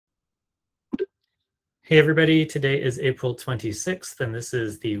Hey everybody, today is April 26th, and this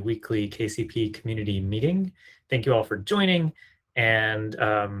is the weekly KCP community meeting. Thank you all for joining. And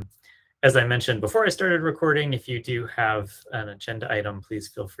as I mentioned before I started recording, if you do have an agenda item, please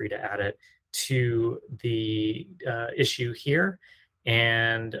feel free to add it to the issue here.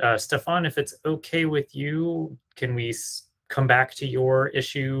 And Stefan, if it's okay with you, can we come back to your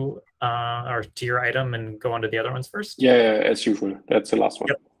issue or to your item and go on to the other ones first? Yeah, as usual. That's the last one.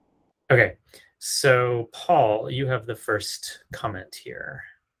 Yep. Okay. So, Paul, you have the first comment here.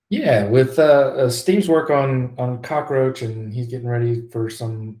 Yeah, with Steve's work on Cockroach, and he's getting ready for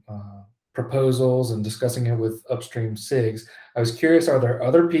some proposals and discussing it with upstream SIGs. I was curious, are there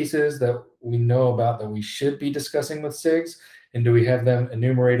other pieces that we know about that we should be discussing with SIGs? And do we have them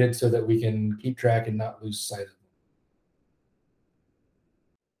enumerated so that we can keep track and not lose sight of them?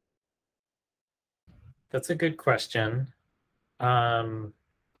 That's a good question.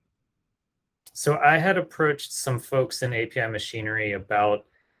 So I had approached some folks in API Machinery about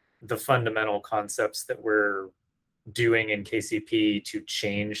the fundamental concepts that we're doing in KCP to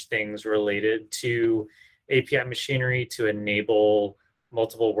change things related to API Machinery to enable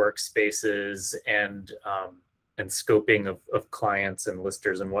multiple workspaces and scoping of clients and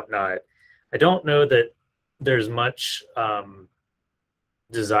listers and whatnot. I don't know that there's much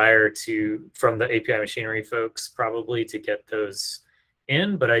desire from the API Machinery folks probably to get those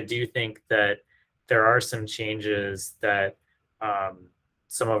in, but I do think that there are some changes that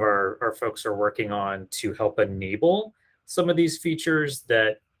some of our folks are working on to help enable some of these features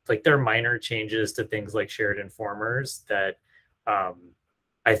that, like, they're minor changes to things like shared informers that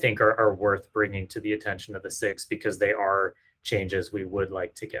I think are worth bringing to the attention of the SIGs, because they are changes we would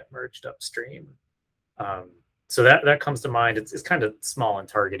like to get merged upstream. So that comes to mind. It's kind of small and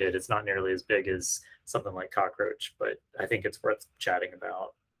targeted. It's not nearly as big as something like Cockroach, but I think it's worth chatting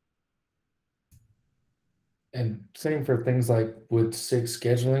about. And same for things like, would SIG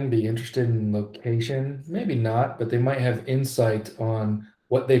scheduling be interested in location? Maybe not, but they might have insight on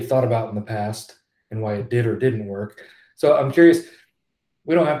what they've thought about in the past and why it did or didn't work. So I'm curious,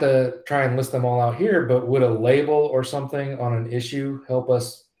 we don't have to try and list them all out here, but would a label or something on an issue help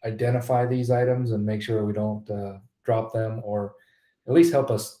us identify these items and make sure we don't drop them, or at least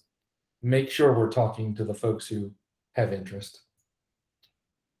help us make sure we're talking to the folks who have interest?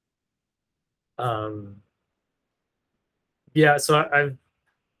 Yeah, so I've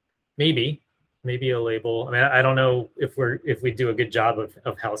maybe a label. I mean, I don't know if we do a good job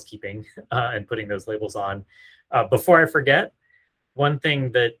of housekeeping and putting those labels on. Before I forget, one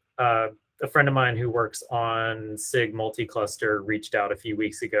thing that a friend of mine who works on SIG multi-cluster reached out a few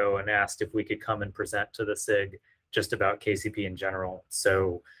weeks ago and asked if we could come and present to the SIG just about KCP in general.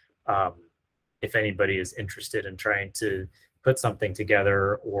 So if anybody is interested in trying to put something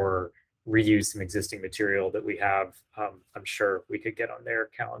together or reuse some existing material that we have, I'm sure we could get on their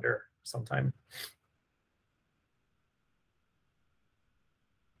calendar sometime.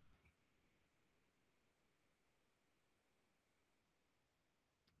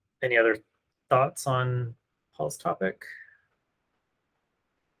 Any other thoughts on Paul's topic?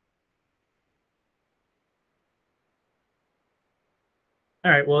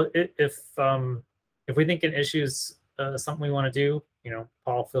 All right, well, if we think an issue's something we want to do,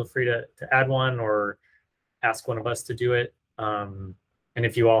 Paul, feel free to add one or ask one of us to do it. And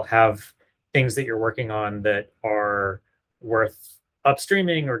if you all have things that you're working on that are worth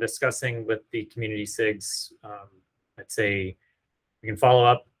upstreaming or discussing with the community SIGs, I'd say we can follow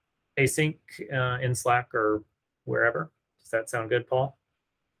up async in Slack or wherever. Does that sound good, Paul?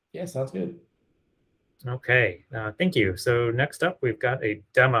 Yeah, sounds good. Okay, thank you. So next up, we've got a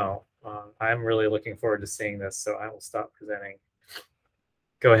demo. I'm really looking forward to seeing this, so I will stop presenting.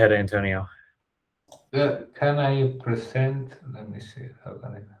 Go ahead, Antonio. Can I present? Let me see. How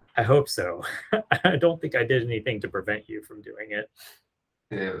can I hope so. I don't think I did anything to prevent you from doing it.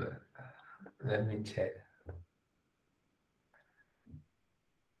 Yeah, let me check.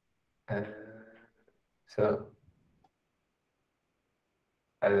 So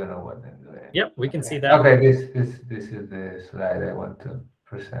I don't know what I'm doing. Yep, we can see that. Okay, this is the slide I want to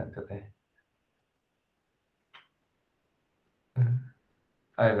present today.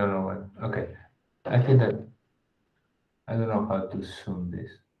 I don't know what. Okay, I think that I don't know how to zoom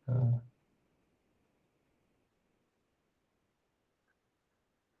this. Do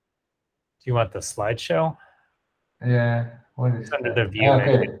you want the slideshow? Yeah, what is under that? the view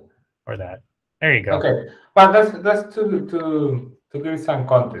menu or that? There you go. Okay, but that's to give some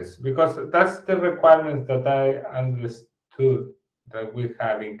context, because that's the requirements that I understood that we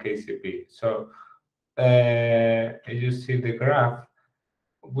have in KCP. So you see the graph.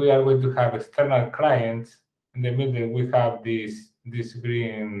 we are going to have external clients. In the middle, we have this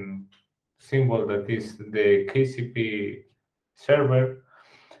green symbol that is the KCP server,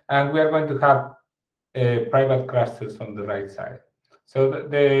 and we are going to have private clusters on the right side. So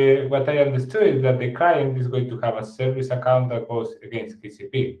what I understood is that the client is going to have a service account that goes against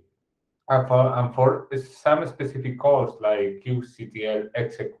KCP. And for some specific calls like kubectl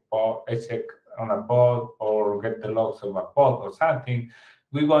exec on a pod or get the logs of a pod or something,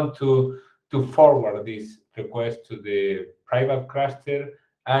 we want to forward this request to the private cluster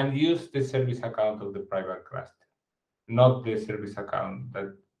and use the service account of the private cluster, not the service account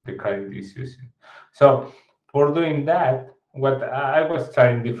that the client is using. So for doing that, what I was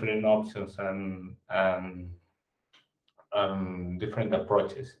trying different options and different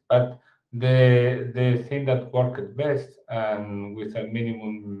approaches, but the thing that worked best and with a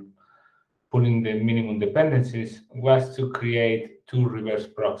minimum putting the minimum dependencies was to create 2 reverse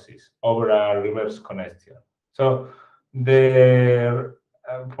proxies over a reverse connection. So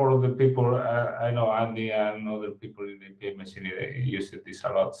for the people, I know Andy and other people in the API machine, they use this a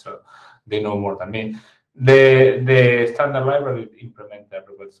lot, so they know more than me. The standard library implement a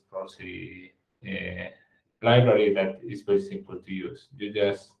reverse proxy library that is very simple to use. You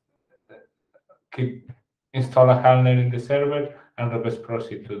just install a handler in the server and reverse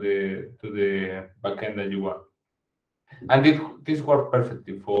proxy to the backend that you want. And this works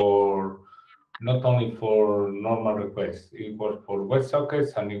perfectly for not only for normal requests, it works for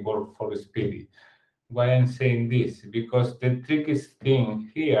WebSockets and it works for Speedy. Why I'm saying this? Because the trickiest thing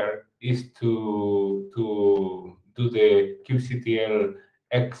here is to do the kubectl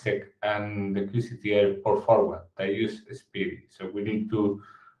exec and the kubectl port forward that use Speedy. So we need to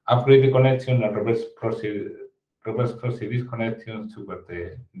upgrade the connection and reverse proxy these connections to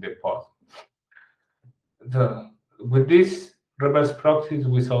the pod. With these reverse proxies,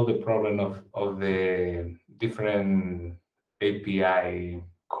 we solve the problem of the different API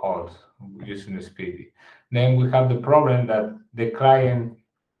calls using Speedy. Then we have the problem that the client,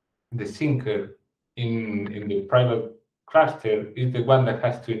 the syncer in the private cluster is the one that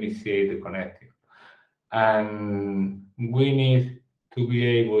has to initiate the connecting. And we need to be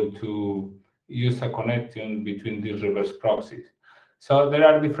able to use a connection between these reverse proxies. So there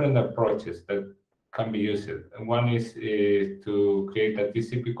are different approaches that can be used. One is to create a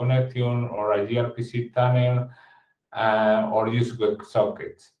TCP connection or a gRPC tunnel or use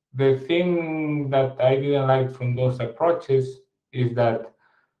WebSockets. The thing that I didn't like from those approaches is that,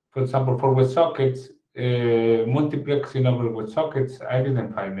 for example, for WebSockets, multiplexing over WebSockets, I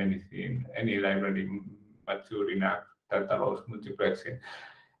didn't find anything, any library mature enough that allows multiplexing.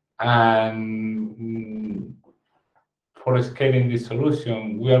 And for scaling this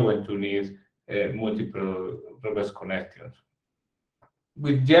solution, we are going to need multiple reverse connections.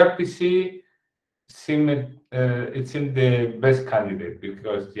 With gRPC, it seemed the best candidate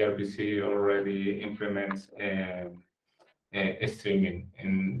because gRPC already implements streaming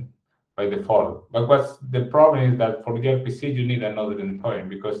by default. But what's the problem is that for gRPC, you need another endpoint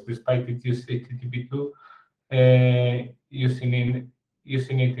because despite it uses HTTP2, using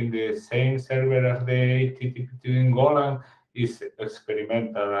it in the same server as the HTTP2 in Golang is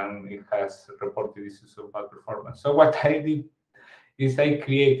experimental and it has reported issues of bad performance. So what I did is I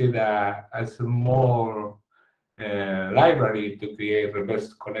created a small library to create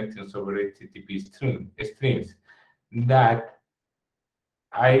reverse connections over HTTP streams that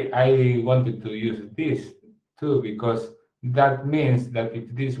I wanted to use this too, because that means that if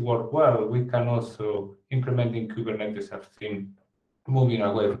this works well, we can also implement in Kubernetes upstream, moving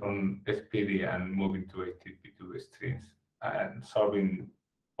away from Speedy and moving to HTTP2 streams and solving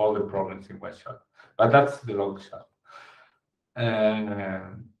all the problems in one shot. But that's the long shot.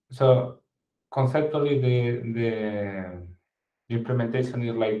 So conceptually, the implementation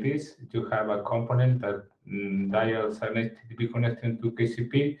is like this. You have a component that dials an HTTP connection to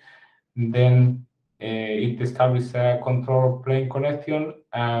KCP, then it establishes a control plane connection,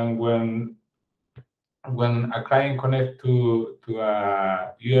 and when a client connects to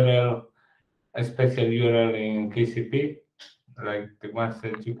a URL, a special URL in KCP, like the ones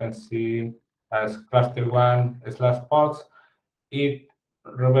that you can see as cluster1/pods, it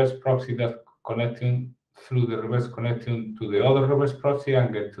reverse proxy that connection through the reverse connection to the other reverse proxy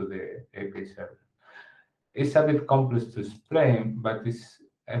and get to the API server. It's a bit complex to explain, but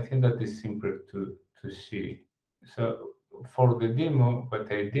I think that is simpler to see. So for the demo,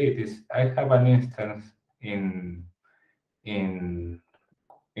 what I did is I have an instance in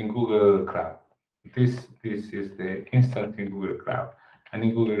Google Cloud. This is the instance in Google Cloud, and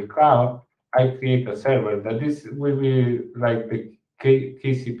in Google Cloud I create a server that will be like the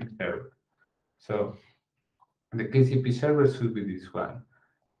KCP server. So the KCP server should be this one,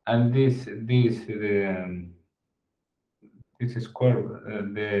 and this square,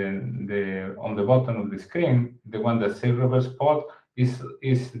 the on the bottom of the screen, the one that says reverse pod is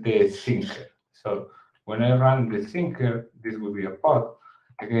the syncer. So when I run the syncer, this will be a pod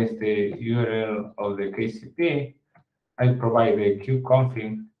against the URL of the KCP. I provide the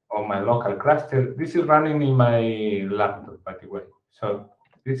kubeconfig on my local cluster. This is running in my laptop, by the way. So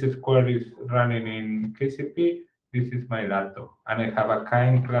this square is running in KCP. This is my laptop, and I have a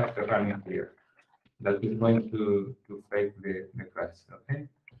kind cluster running here that is going to fake the cluster. Okay.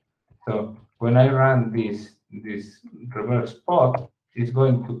 So when I run this reverse pod, it's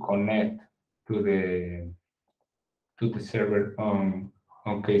going to connect to the server on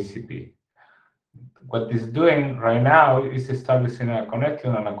KCP. What it's doing right now is establishing a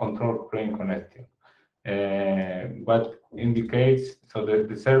connection and a control plane connection. What indicates, so that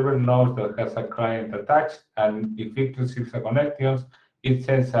the server knows that has a client attached, and if it receives a connection, it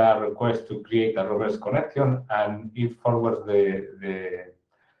sends a request to create a reverse connection, and it forwards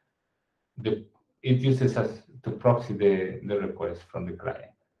it uses as to proxy the request from the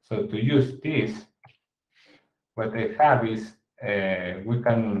client. So to use this, what I have is we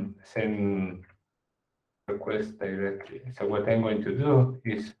can send request directly. So what I'm going to do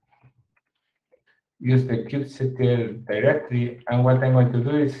is use the kubectl directly, and what I'm going to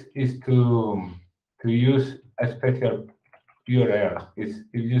do is to use a special URL. Is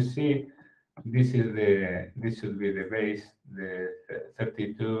if you see, this should be the base, the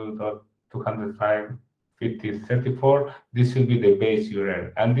 32.205.50.34. This should be the base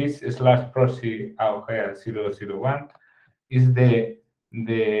URL, and this /proxy AOGEA 001 is the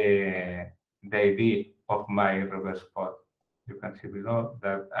ID of my reverse pod. You can see below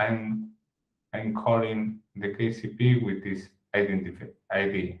that I'm calling the KCP with this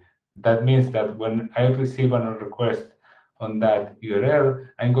ID. That means that when I receive a request on that URL,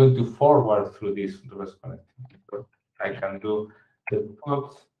 I'm going to forward through this reverse connection. So I can do the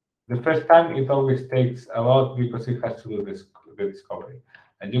pods. The first time it always takes a lot because it has to do the discovery.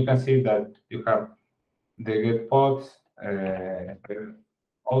 And you can see that you have the get pods,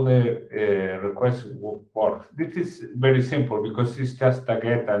 all the requests work. This is very simple because it's just a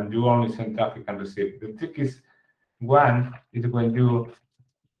get and you only send traffic and receive. The tricky one is when you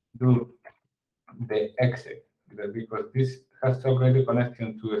do the exit, because this has to already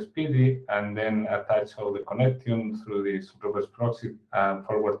connection to a SPDY and then attach all the connection through this reverse proxy and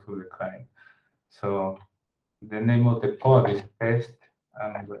forward to the client. So the name of the pod is test,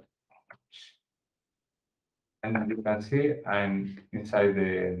 and you can see I'm inside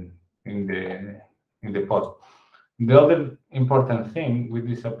in the pod. The other important thing with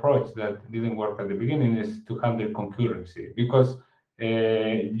this approach that didn't work at the beginning is to handle concurrency, because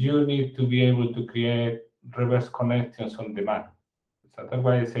you need to be able to create reverse connections on demand. So that's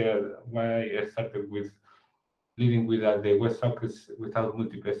why I started with leading with that the WebSockets without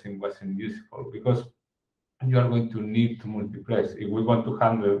multiplexing wasn't useful, because you are going to need to multiplex. If we want to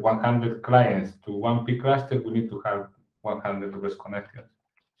handle 100 clients to one P cluster, we need to have 100 reverse connections.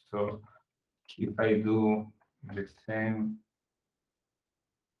 So if I do the same,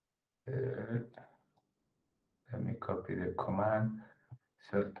 let me copy the command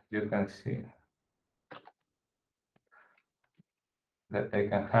so you can see that I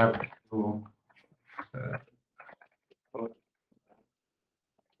can have two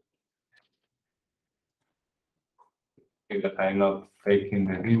that I'm not faking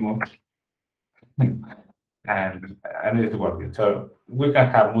the demo and it's working. So we can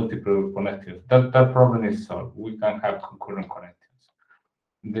have multiple connections. That problem is solved. We can have concurrent connections.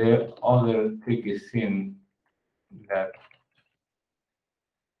 The other tricky thing that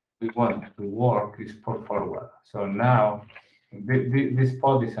we want to work is port forward. So now this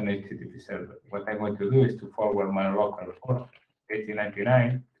pod is an HTTP server. What I'm going to do is to forward my local port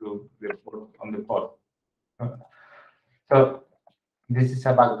 8099 to the port on the pod. So this is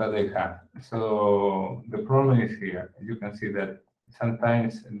a bug that I have. So the problem is here. You can see that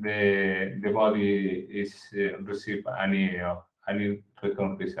sometimes the body is receive any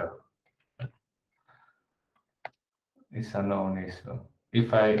return result. It's a known issue.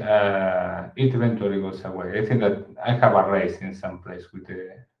 If I it eventually goes away. I think that I have a race in some place with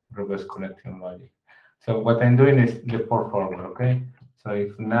the reverse connection logic. So what I'm doing is the port forward. Okay. So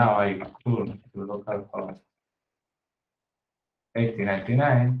if now I turn to localhost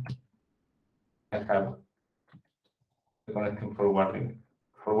 8099, I have the connection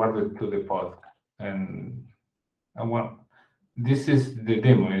forwarded to the pod, and this is the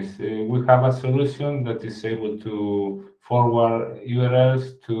demo. We have a solution that is able to forward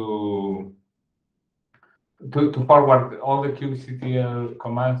URLs to forward all the kubectl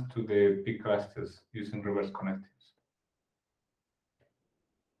commands to the P clusters using reverse connectors.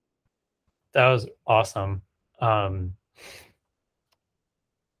 That was awesome. I'm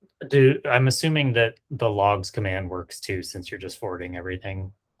assuming that the logs command works too, since you're just forwarding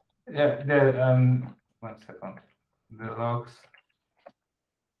everything. Yeah, 1 second. The logs.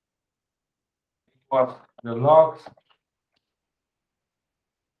 Well, the logs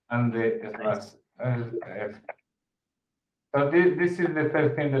and the slash. So this is the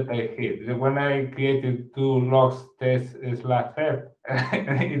first thing that I hit. When I created 2 logs test /f,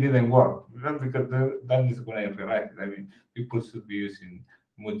 it didn't work. Not because that is when I realized. I mean, people should be using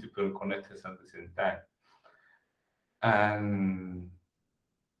multiple connectors at the same time. And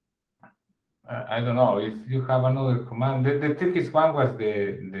I don't know if you have another command. The trickiest one was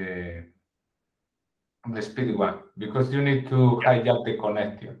the speedy one, because you need to hijack the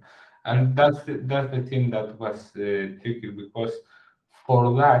connection. And that's the thing that was tricky, because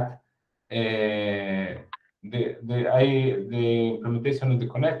for that, the implementation of the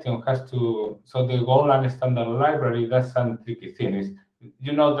connection has to, so the Golang standard library, that's some tricky thing. Is,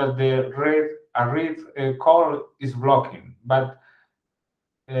 you know that the read call is blocking, but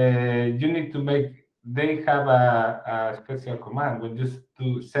you need to make, they have a special command when just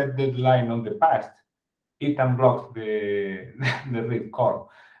to set deadline on the past, it unblocks the the read call,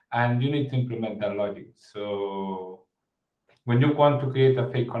 and you need to implement that logic. So when you want to create a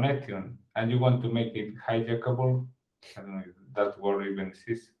fake connection and you want to make it hijackable, I don't know if that word even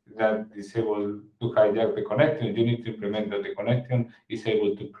exists, that is able to hijack the connection, you need to implement that the connection is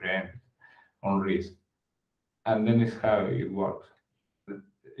able to preempt on risk. And then it's how it works.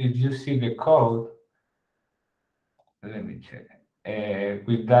 If you see the code, let me check.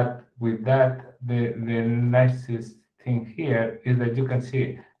 With that, the nicest thing here is that you can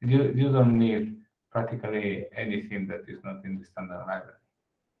see you don't need practically anything that is not in the standard library.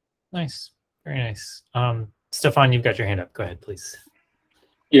 Nice, very nice. Stefan, you've got your hand up. Go ahead, please.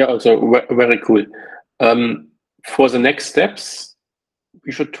 Yeah, also very cool. For the next steps,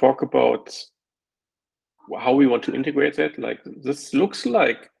 we should talk about how we want to integrate that. Like, this looks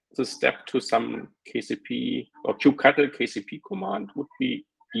like the step to some KCP or kubectl KCP command would be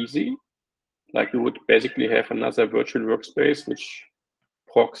easy. Like, you would basically have another virtual workspace which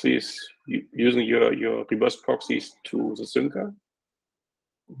proxies using your reverse proxies to the syncer.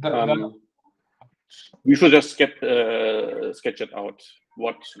 We should just sketch it out.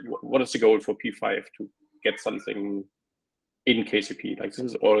 What is the goal for P5 to get something in KCP? Like, this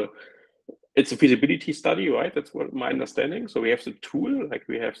is all. It's a feasibility study, right? That's what my understanding. So we have the tool, like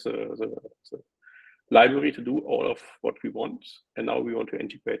we have the library to do all of what we want, and now we want to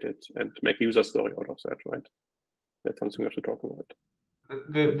integrate it and make a user story out of that, right? That's something we have to talk about.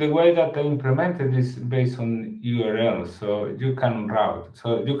 The way that they implemented is based on URL, so you can route.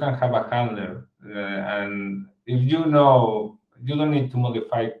 So you can have a handler, and if you know, you don't need to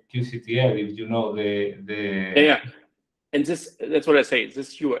modify kubectl if you know the. Yeah. And that's what I say.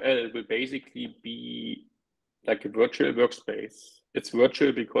 This URL will basically be like a virtual workspace. It's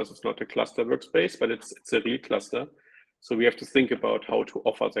virtual because it's not a cluster workspace, but it's a real cluster. So we have to think about how to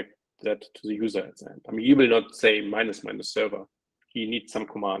offer that to the user at the end. I mean, he will not say minus server. He needs some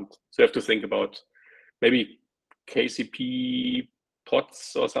command. So you have to think about maybe KCP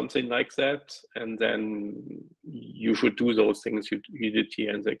pods or something like that. And then you should do those things you did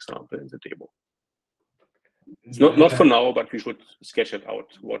here in the example in the demo. It's not for now, but we should sketch it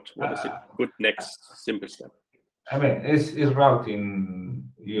out. What is a good next simple step? I mean, it's routing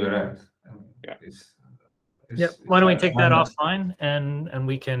URLs. I mean, yeah. Yep. Why don't we take that offline and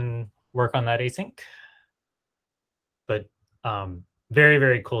we can work on that async? But very,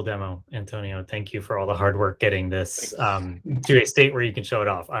 very cool demo, Antonio. Thank you for all the hard work getting this to a state where you can show it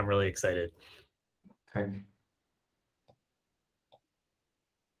off. I'm really excited. Thank you.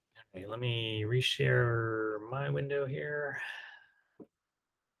 Okay, let me reshare my window here.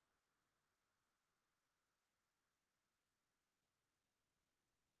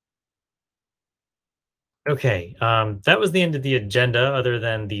 Okay, that was the end of the agenda other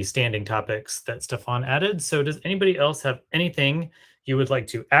than the standing topics that Stefan added. So does anybody else have anything you would like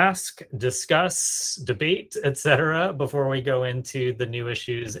to ask, discuss, debate, etc., before we go into the new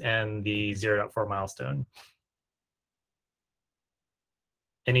issues and the 0.4 milestone?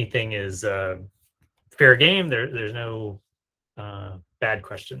 Anything is fair game. There's no bad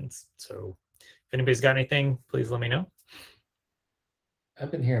questions. So if anybody's got anything, please let me know.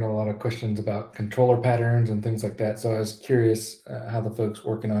 I've been hearing a lot of questions about controller patterns and things like that. So I was curious how the folks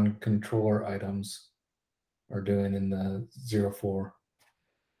working on controller items are doing in the 04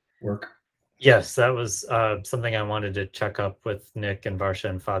 work. Yes, that was something I wanted to check up with Nick and Varsha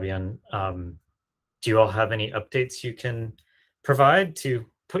and Fabian. Do you all have any updates you can provide to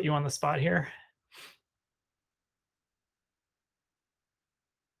put you on the spot here?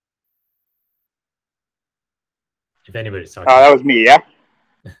 If anybody's talking. That was me, yeah?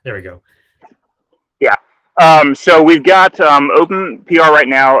 There we go. Yeah. So we've got open PR right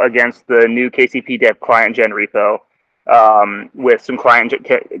now against the new KCP Dev client gen repo with some client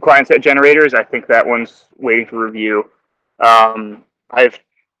set generators. I think that one's waiting for review. I've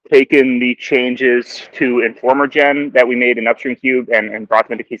taken the changes to Informer Gen that we made in Upstream Cube and brought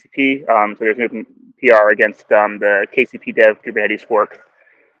them into KCP. So there's an open PR against the KCP Dev Kubernetes fork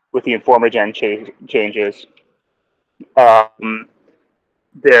with the Informer Gen changes.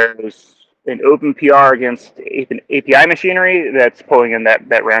 There's an open PR against API machinery that's pulling in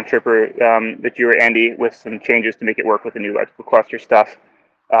that round tripper that you were, Andy, with some changes to make it work with the new electrical cluster stuff.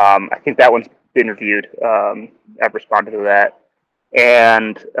 I think that one's been reviewed. I've responded to that.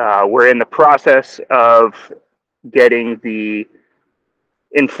 And we're in the process of getting the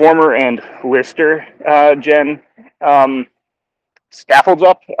Informer and Lister gen scaffolds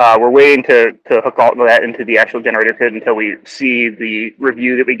up. We're waiting to hook all of that into the actual generator code until we see the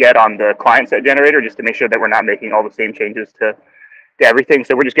review that we get on the client set generator, just to make sure that we're not making all the same changes to everything.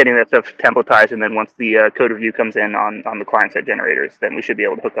 So we're just getting that stuff templatized, and then once the code review comes in on the client set generators, then we should be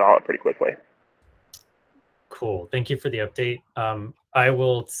able to hook it all up pretty quickly. Cool. Thank you for the update. I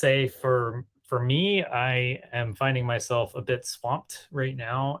will say for me, I am finding myself a bit swamped right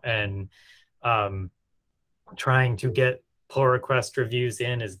now, and trying to get pull request reviews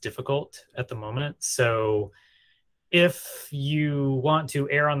in is difficult at the moment. So if you want to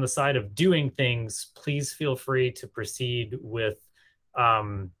err on the side of doing things, please feel free to proceed with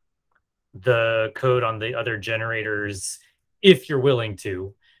the code on the other generators if you're willing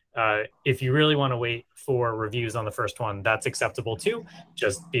to. If you really want to wait for reviews on the first one, that's acceptable too.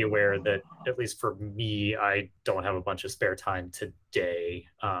 Just be aware that, at least for me, I don't have a bunch of spare time today.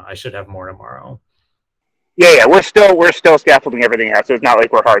 I should have more tomorrow. Yeah, we're still scaffolding everything out, so it's not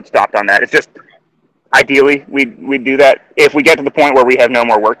like we're hard stopped on that. It's just ideally we'd do that. If we get to the point where we have no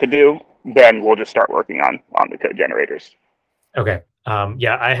more work to do, then we'll just start working on the code generators. Okay.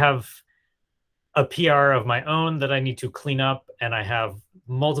 Yeah, I have a PR of my own that I need to clean up, and I have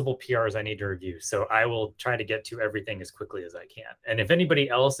multiple PRs I need to review. So I will try to get to everything as quickly as I can. And if anybody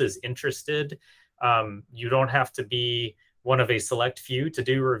else is interested, you don't have to be one of a select few to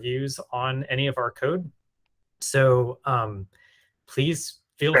do reviews on any of our code. So please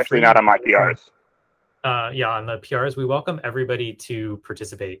feel free. Especially not on my PRs. Yeah, on the PRs, we welcome everybody to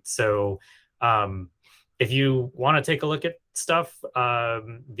participate. So if you want to take a look at stuff,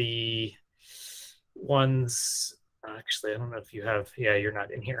 the ones, actually, I don't know if you have, yeah, you're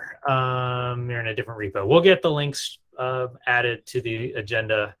not in here. You're in a different repo. We'll get the links added to the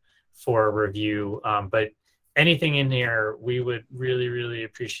agenda for review. But anything in here, we would really, really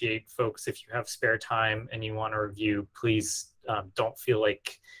appreciate, folks, if you have spare time and you want to review, please don't feel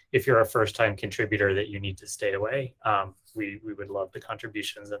like, if you're a first-time contributor, that you need to stay away. We would love the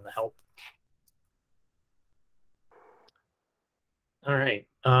contributions and the help. All right.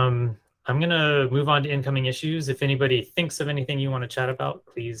 I'm going to move on to incoming issues. If anybody thinks of anything you want to chat about,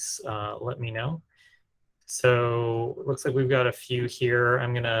 please let me know. So it looks like we've got a few here.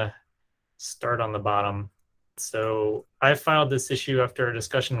 I'm going to start on the bottom. So I filed this issue after a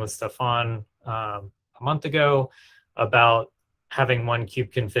discussion with Stefan a month ago about having one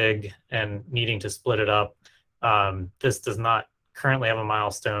kube config and needing to split it up. This does not currently have a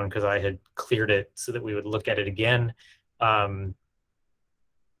milestone because I had cleared it so that we would look at it again.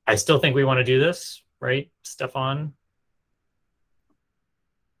 I still think we want to do this, right, Stefan?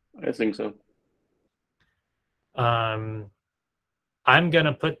 I think so. I'm going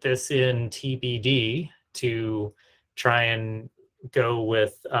to put this in TBD to try and go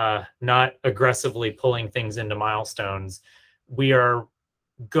with not aggressively pulling things into milestones. We are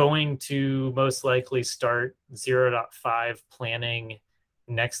going to most likely start 0.5 planning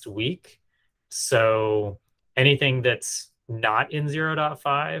next week. So anything that's not in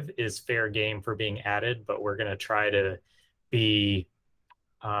 0.5 is fair game for being added, but we're going to try to be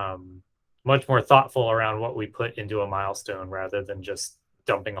much more thoughtful around what we put into a milestone rather than just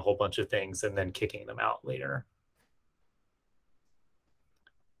dumping a whole bunch of things and then kicking them out later.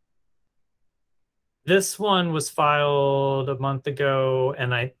 This one was filed a month ago,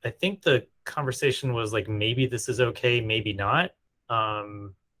 and I think the conversation was like, maybe this is okay, maybe not.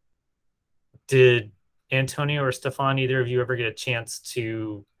 Did Antonio or Stefan, either of you, ever get a chance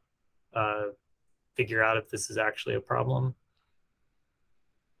to figure out if this is actually a problem?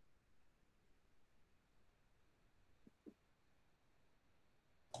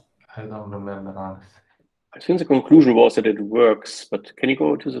 I don't remember, honestly. I think the conclusion was that it works, but can you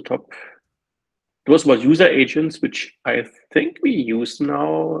go to the top? It was about user agents, which I think we use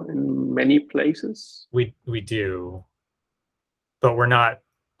now in many places. We do, but we're not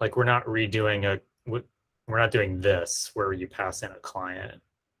redoing we're not doing this where you pass in a client,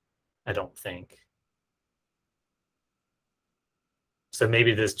 I don't think. So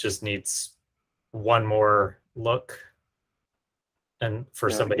maybe this just needs one more look and for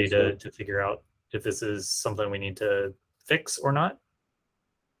somebody to figure out if this is something we need to fix or not.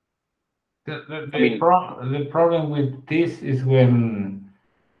 The problem with this is when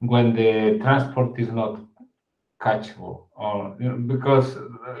the transport is not cacheable, or because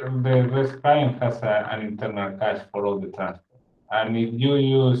the REST client has an internal cache for all the transport, and if you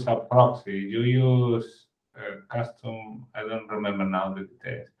use a proxy, you use custom. I don't remember now the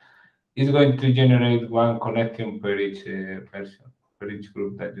details. It's going to generate one connection per each version, per each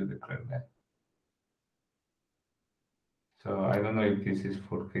group that you declare that. So I don't know if this is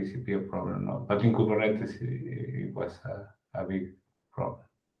for KCP a problem or not, but in Kubernetes it was a big problem,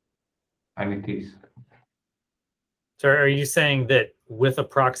 and it is. So are you saying that with a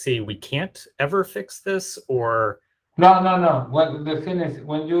proxy we can't ever fix this, or? No. Well, the thing is,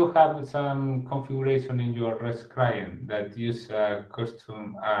 when you have some configuration in your REST client that use a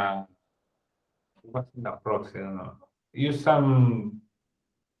custom, what's in a proxy? I don't know. Use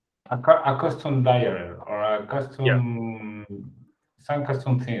a custom diary or a custom some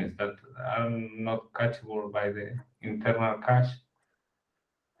custom things that are not cacheable by the internal cache.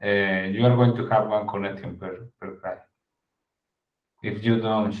 You are going to have one connection per client if you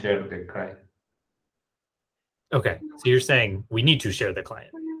don't share the client. Okay, so you're saying we need to share the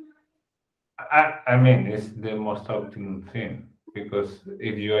client. I mean, it's the most optimum thing, because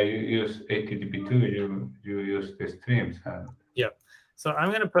if you use HTTP2, you use the streams. Yep. So I'm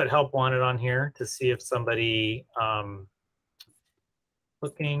going to put help wanted on here to see if somebody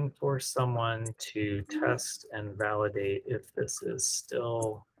looking for someone to test and validate if this is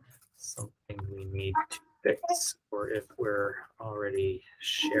still something we need to fix, or if we're already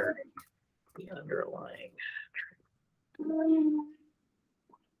sharing the underlying.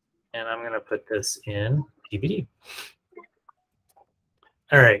 And I'm going to put this in PBD.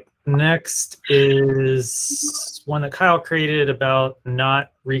 All right, next is one that Kyle created about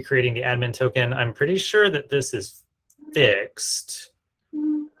not recreating the admin token. I'm pretty sure that this is fixed.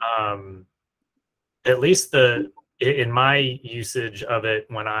 At least in my usage of it,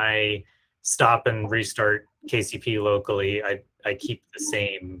 when I stop and restart KCP locally, I keep the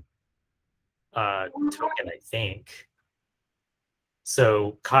same token, I think.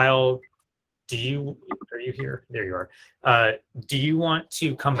 So Kyle, are you here? There you are. Do you want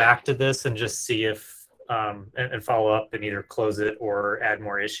to come back to this and just see if and follow up and either close it or add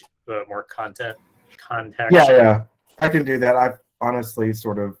more more context? Yeah, I can do that. I've honestly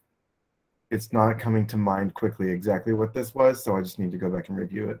it's not coming to mind quickly exactly what this was, so I just need to go back and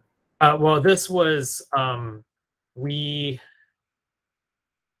review it. Well, this was I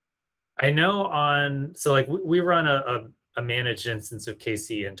know we run a managed instance of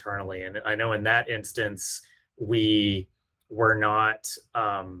KC internally, and I know in that instance we were not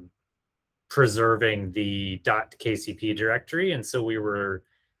preserving the .kcp directory, and so we were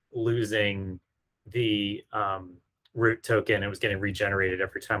losing the root token. It was getting regenerated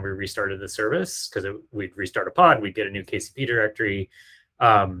every time we restarted the service, because we'd restart a pod, we'd get a new KCP directory,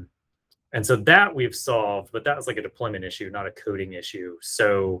 and so that we've solved, but that was like a deployment issue, not a coding issue.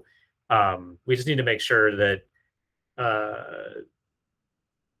 So we just need to make sure that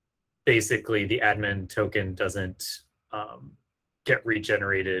basically the admin token doesn't get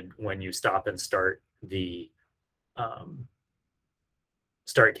regenerated when you stop and start the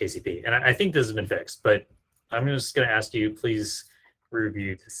start KCP. And I think this has been fixed, but I'm just going to ask you, please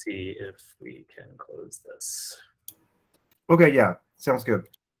review to see if we can close this. Okay, yeah, sounds good.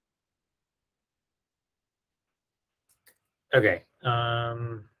 Okay.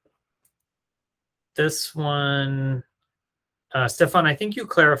 This one, Stefan, I think you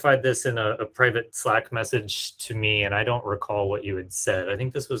clarified this in a private Slack message to me, and I don't recall what you had said. I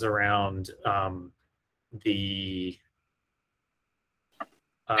think this was around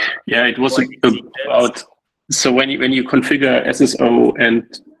it was about, so when you configure SSO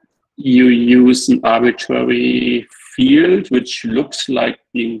and you use an arbitrary field which looks like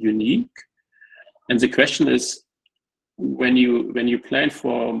being unique, and the question is, when you plan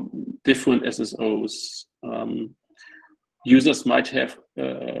for different SSOs, users might have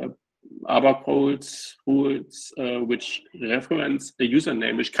ABAP rules which reference a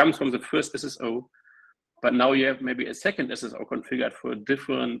username which comes from the first SSO, but now you have maybe a second SSO configured for a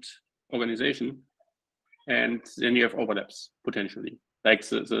different organization, and then you have overlaps potentially. Like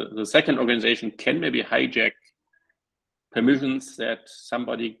the second organization can maybe hijack permissions that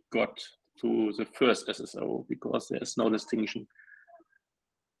somebody got to the first SSO because there's no distinction.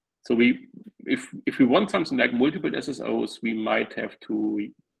 So if we want something like multiple SSOs, we might have to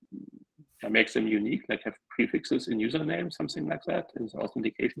make them unique, like have prefixes in username, something like that in the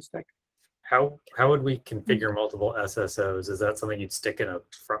authentication stack. How would we configure multiple SSOs? Is that something you'd stick in a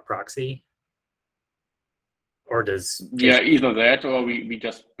proxy? Or does Yeah, either that or we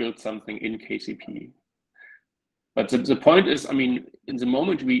just build something in KCP. But the point is, I mean, in the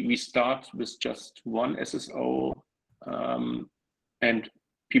moment we start with just one SSO and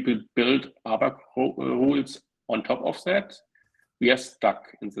people build ABAP rules on top of that, we are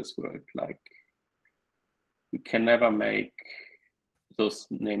stuck in this world. Like, we can never make those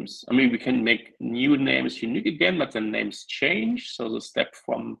names. I mean, we can make new names unique again, but the names change. So the step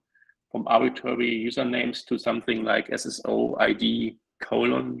from arbitrary usernames to something like SSO ID :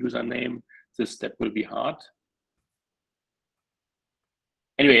 username, this step will be hard.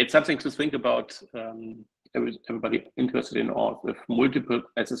 Anyway, it's something to think about. Everybody interested in auth. If multiple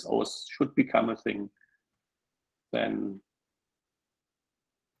SSOs should become a thing, then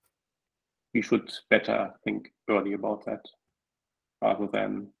we should better think early about that, rather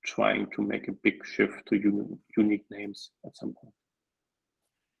than trying to make a big shift to unique names at some point.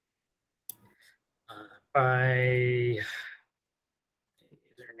 By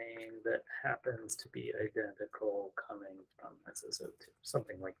username that happens to be identical coming from SSO2,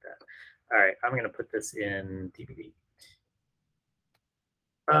 something like that. All right, I'm going to put this in TBD.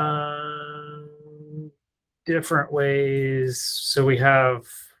 Different ways. So we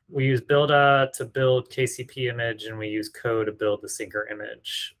use Builda to build KCP image, and we use Co to build the Syncer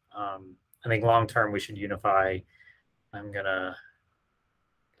image. I think long term we should unify. I'm going to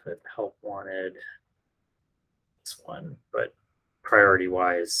put help wanted this one, but priority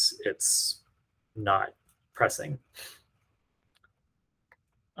wise, it's not pressing.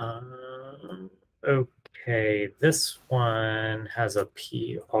 Okay, this one has a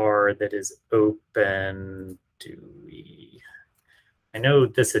PR that is open. I know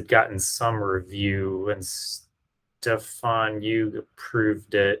this had gotten some review, and Stefan, you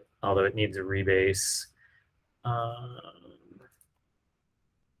approved it, although it needs a rebase.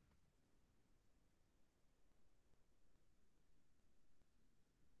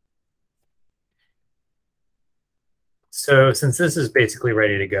 So since this is basically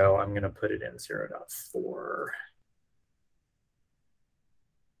ready to go, I'm going to put it in 0.4.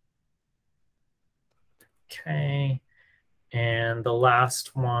 Okay. And the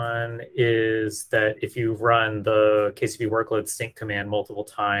last one is that if you run the KCP workload sync command multiple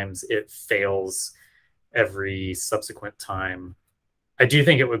times, it fails every subsequent time. I do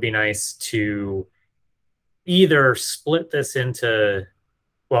think it would be nice to either split this into,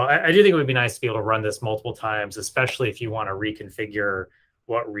 well, I do think it would be nice to be able to run this multiple times, especially if you want to reconfigure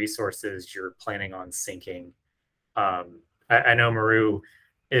what resources you're planning on syncing. I know Maru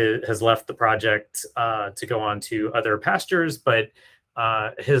has left the project to go on to other pastures, but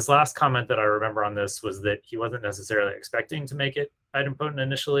his last comment that I remember on this was that he wasn't necessarily expecting to make it idempotent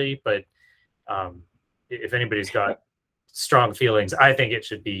initially, but if anybody's got strong feelings, I think it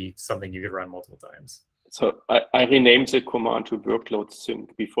should be something you could run multiple times. So I renamed the command to workload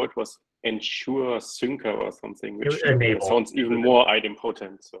sync. Before it was ensure syncer or something, which sounds even more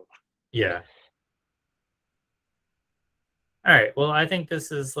idempotent. So yeah. All right. Well, I think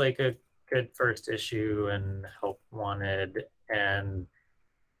this is like a good first issue and help wanted. And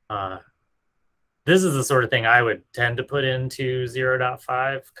this is the sort of thing I would tend to put into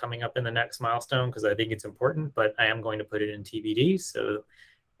 0.5 coming up in the next milestone, because I think it's important, but I am going to put it in TBD. So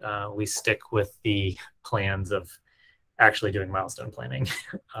we stick with the plans of actually doing milestone planning.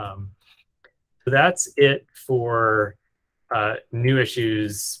 So that's it for new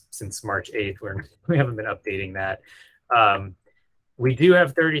issues since March 8th, where we haven't been updating that. We do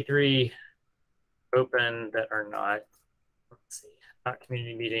have 33 open that are not, let's see, not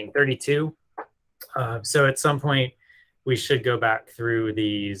community meeting, 32. So at some point, we should go back through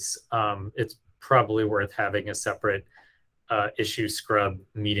these. It's probably worth having a separate issue scrub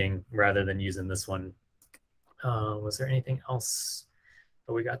meeting rather than using this one. Was there anything else?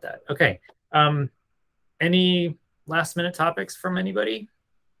 Oh, we got that. Okay. Any last minute topics from anybody?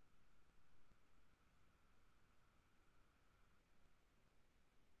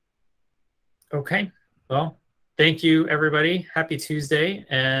 Okay. Well, thank you, everybody. Happy Tuesday,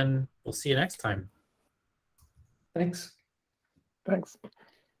 and we'll see you next time. Thanks. Thanks.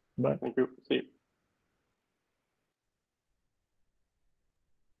 Bye. Thank you. See you.